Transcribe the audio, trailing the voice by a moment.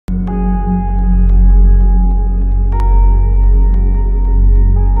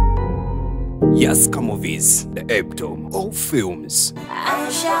Yaska movies, the epitome of films. I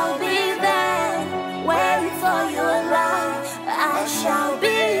shall be there, waiting for your love. I shall be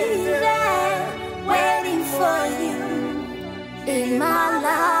there, waiting for you in my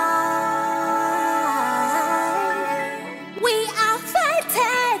life. We are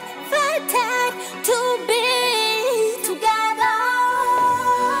fated, fated to be together.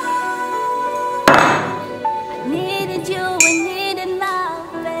 I needed you, I needed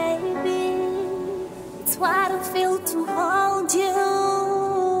love, baby. It's what I feel to hold you,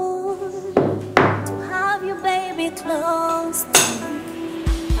 to have you, baby, close to me.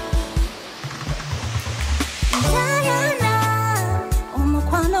 Diana,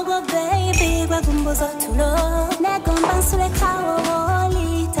 umukwano go baby, gwagumbuzo tulo. Negomba nsule kawo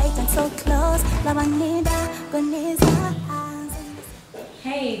woli, tight and so close. Labanida, goniza.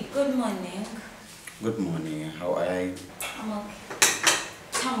 Hey, good morning. Good morning. How are you? I'm okay.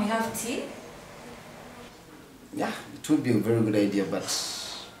 Can we have tea? Yeah, it would be a very good idea, but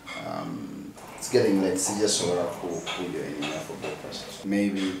it's getting late. So just so I'll cool you in here for breakfast.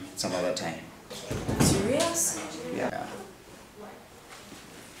 Maybe some other time. Serious? Yeah.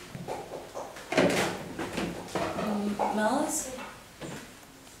 Mel's?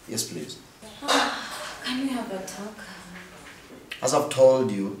 Yes, please. Can we have a talk? As I've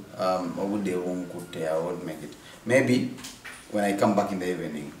told you, I won't make it. Maybe when I come back in the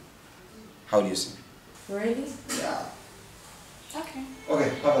evening. How do you see? Really? Yeah. Okay. Okay,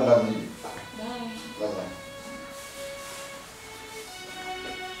 have a lovely evening. Bye. Bye-bye.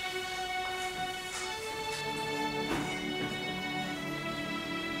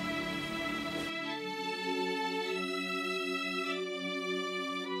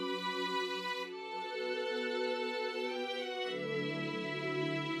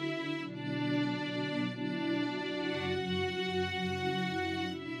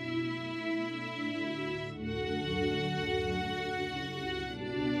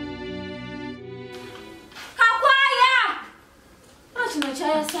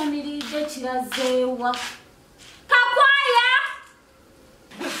 Chaya samiri de chirazewa. Kakwaya!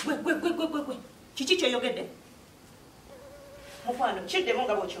 Gwe. Chichi choyogede. Mukwano, chidde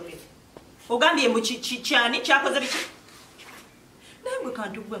monga bochogede. Ogambye mu chichani chakoze biki? Nangwe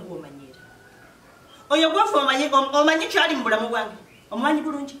kantu gwe ngomanyira. Oyo gwafu omanyi kyali mu bulamu bwange. Omanyi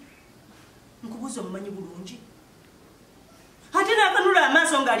bulungi. Nkubuza omanyi bulungi. Ate nakanula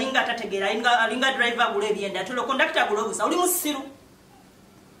amaaso nga alinga atategeera alinga driver agula ebyenda tulo conductor agula obusa oli musiru.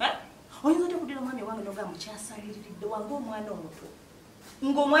 Oyinza okudira omwami wange noga mukyasabiriridde wange omwana omuto.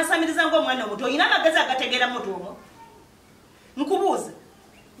 Ng'omwasamiriza ng'omwana omuto oyina amagezi agategeera muto omwo. Nkubuuza.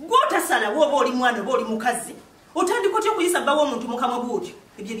 Gw'otasala bw'oba oli mwana oba oli mukazi. Otandika otya okuyisa bbawo omuntu mukamwa bw'otyo.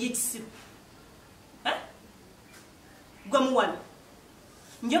 Ebyo by'ekisiru. Gwe muwala.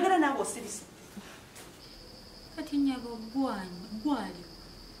 Njogera naawe osirisa. Kati nyago gwali.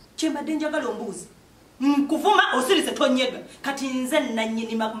 Kyembadde njagala ombuuzi. Nkuvuma osirise tonyega. Kati nze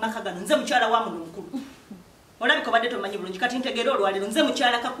nannyini makagano nze mukyala wa muno mukulu. Olabika badde tomanyi bulungi kati ntegeera olwaliro nze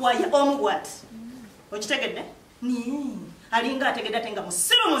mukyala Kakwaya omugwati. Okitegedde? Ni alinga ategedde ate nga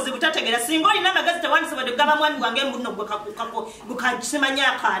musiru muzibu tategeera singa olina amagezi tewandisibwadde kugamba mwami wange mbuno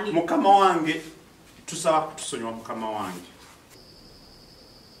gukakisemanya akaani. Mukama wange tusaba kutusonyiwa mukama wange.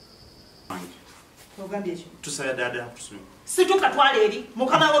 Ogambye ekyo? Tusaba dada kutusonyiwa. Situka twale eri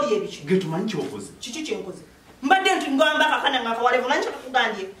mukama wo byebiki. Ge tumanyi kyokoze. Kiki kyenkoze? Mbadde ngamba kakana ngaka wale manyi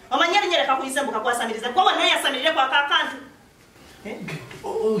kakugambye. Omanyali nyere kakuyise mbuka kwasamiriza kwa wana yasamirire kwa kakantu.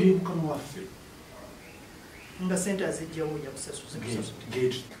 Oyo mukama waffe. Nga sente azijja oja kusasuza.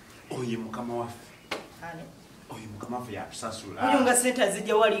 Gate. Oyo mukama waffe. Ani? Oyo mukama waffe yatusasula. Oyo nga sente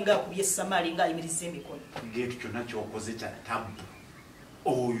azijja walinga akubye samali nga ayimiriza emikono. Gate kyonna kyokoze kya tabu.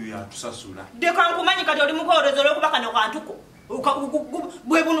 Oyo yatusasula. Deka nkumanyi kati oli mukolezo lwokuba kano kantuko.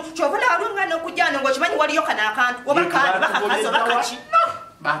 Bwe buno kyobula alunga n'okujjana ng'okimanyi waliyo kana akantu oba kandi bakakazi oba kaki.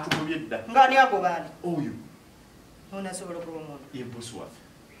 Batukubye dda. Ng'ani ago baani? Oyo. Onasobola okuba omuntu. Ye bosi waffe.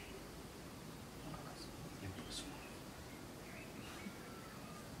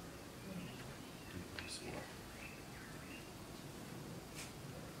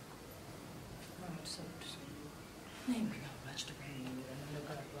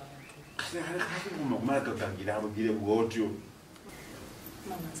 Okumala gagira abugire bwotyo.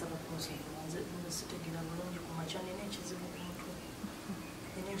 Mama nsaba kumusonyiwa nze sitegera bulungi ku makya nina ekizibu ku mutwe.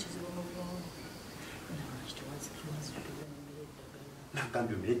 Nina ekizibu mu bwongo.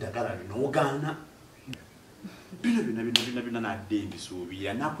 Nagambye omere eddagala linogaana. Bino nadde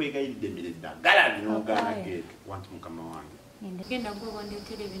ebisuubira nakwegayiridde emere eddagala linogaana geetu wanti mukama wange. Genda gwe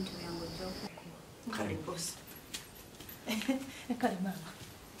wandeetera ebintu byange ojja okukuba. Kale bosi. Kale mama.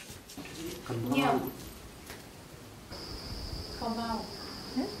 Yeah. Kamau.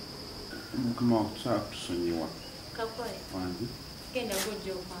 Come on, talk to Sonia. Kakwai. Wangi. Kenda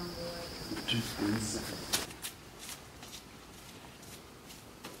gojo kwangu.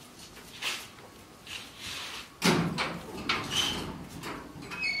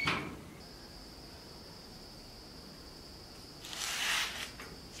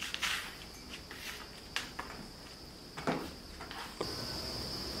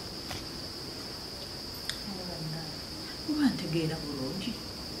 Genda bulungi.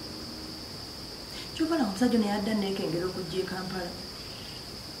 Kyobala omusajja naye adda neekengera okujja e Kampala.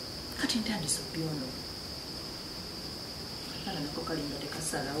 Kati ntandise byono. Kala nako kalinga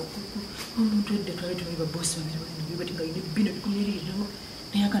tekasalawo. Omuntu edde twali tuliba bosi babiri bali bibati nga yine bino bikumiriramu.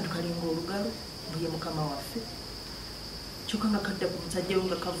 Naye akantu kalinga olugalo buye mukama waffe. Kyokka nga kadda ku musajja we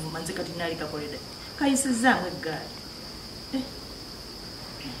nga kavuma nze kati naali kakoleda. Kayisizaamu eggaali.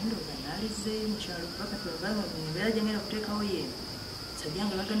 Ndoga nalizeeyo mukyalo kuba kati olugalo embeera gye ngenda kuteekawo yeno.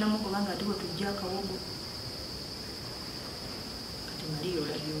 Sajjanga bagendamu kubanga ate bwe tujja akawogo. Kati Mariya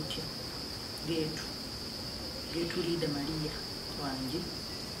olabye otya? Geetu liida Mariya wange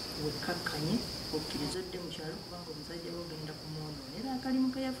wekkakkanye okkiriza odde mu kyalo kubanga omusajja we ogenda kumwonoonera akalimu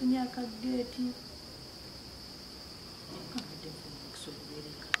ke yafunye akageeti. Kakadde okusobola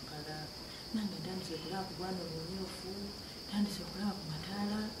e Kampala. Nange ntandise okulaba ku bwana obumyufu, ntandise okulaba ku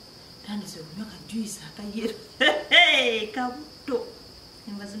mataala, ntandise okunywa kajuyisi akayero. Kabuto.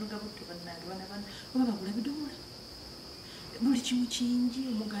 Enva zino gabuto bannange bana oba bagula bidomola. Buli kimu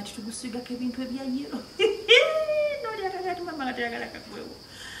kingi omugaati tugusigako ebintu ebya yero. Noli akagaati mama nga tayagala kakwewo.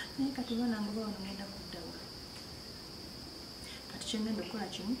 Naye kati bana ngo bawano ngenda kuddawa. Kati kyengenda okukola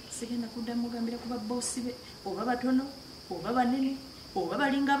kimu sigenda kudda mugambira kuba boosi be oba batono oba banene oba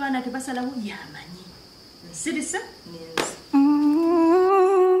balinga abaana tebasalawo yamanyi. Nsirisa nenze.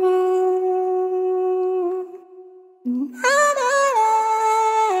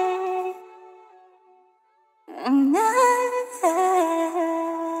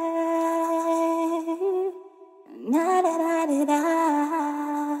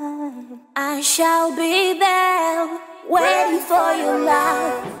 I shall be there waiting for your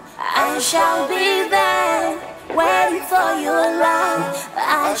love. I shall be there waiting for your love.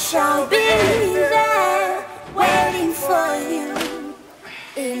 I shall be there waiting for you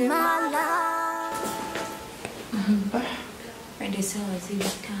in my life. And it's always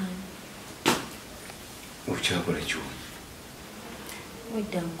this time. Uchakola chuo.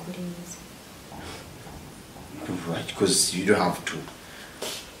 What down Koreans? Right, because you don't have to.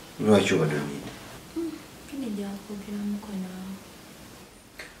 What you don't need.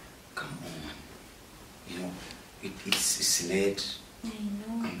 Come on. You know, it's late. I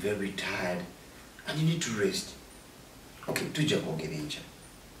know. I'm very tired. And you need to rest. Okay, tuja kuogelea.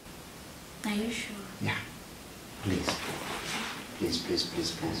 Are you sure? Yeah. Please. Please.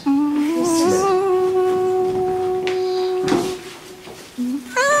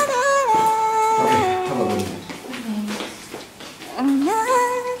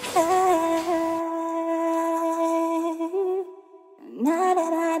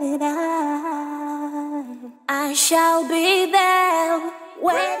 I shall be there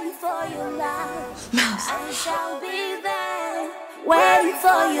waiting for your love. I shall be there waiting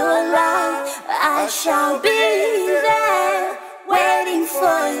for your love. I shall be there waiting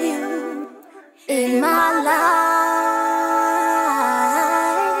for you in my life.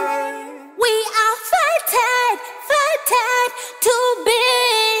 We are fated to be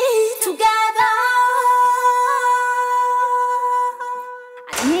together.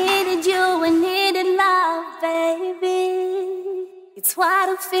 I needed you, I needed love, baby. It's what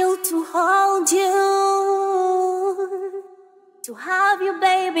I feel to hold you, to have you,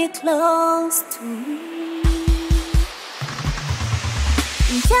 baby, close to me.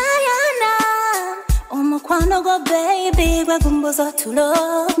 Jayana, omukwano go, baby, gwegumbuzo tulo.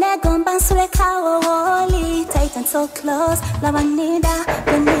 Negomba nsule kawo woli, tight and so close. Lavanida,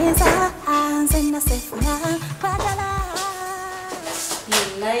 Veneza, hands in the sefuna, padala.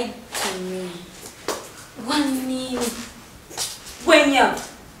 You lied to me. One name. When you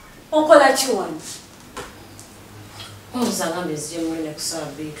okola chiwani.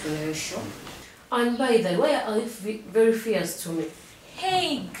 And by the way, are you very fierce to me?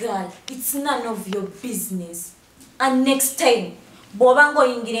 Hey girl, it's none of your business. And next time, bobango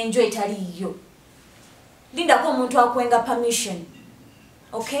ingire enjoy tali yo. Linda kwa muntu akwenga permission.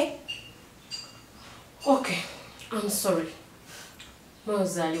 Okay? Okay, I'm sorry.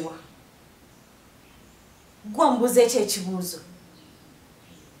 Mwozaliwa. Gwa mbuze eche ekibuuzo.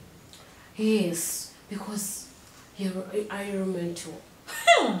 Yes, because I remember you.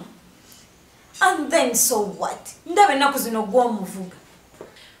 And then so what? Ndabe nakuzino gwa muvuga.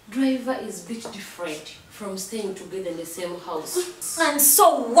 Driver is a bit different from staying together in the same house. And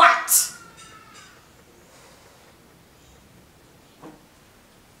so what?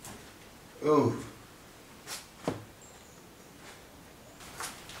 Oh.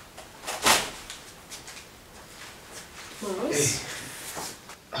 Morris?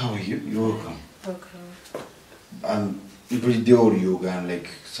 Hey. How are you? You're welcome. Okay. And you pretty deal yoga and like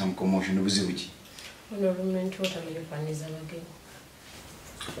some commotion. What was it with you?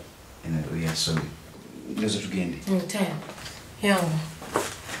 Anyway, yeah, sorry. Let's do it again. Time. Yeah.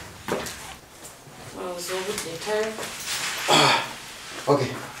 I was over the time.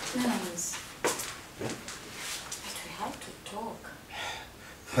 Okay. Yes. But we have to talk.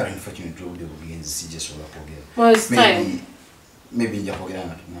 But unfortunately, we will begin to see just what I forget. Well, it's time. Maybe in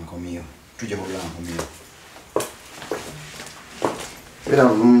Japan, I'm coming here. To Japan, I'm coming here.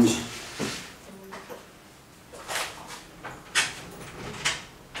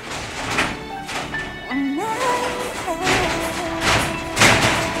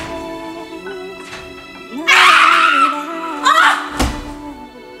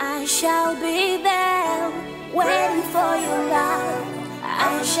 I shall be there, waiting for your love.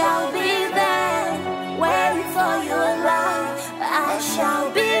 I shall be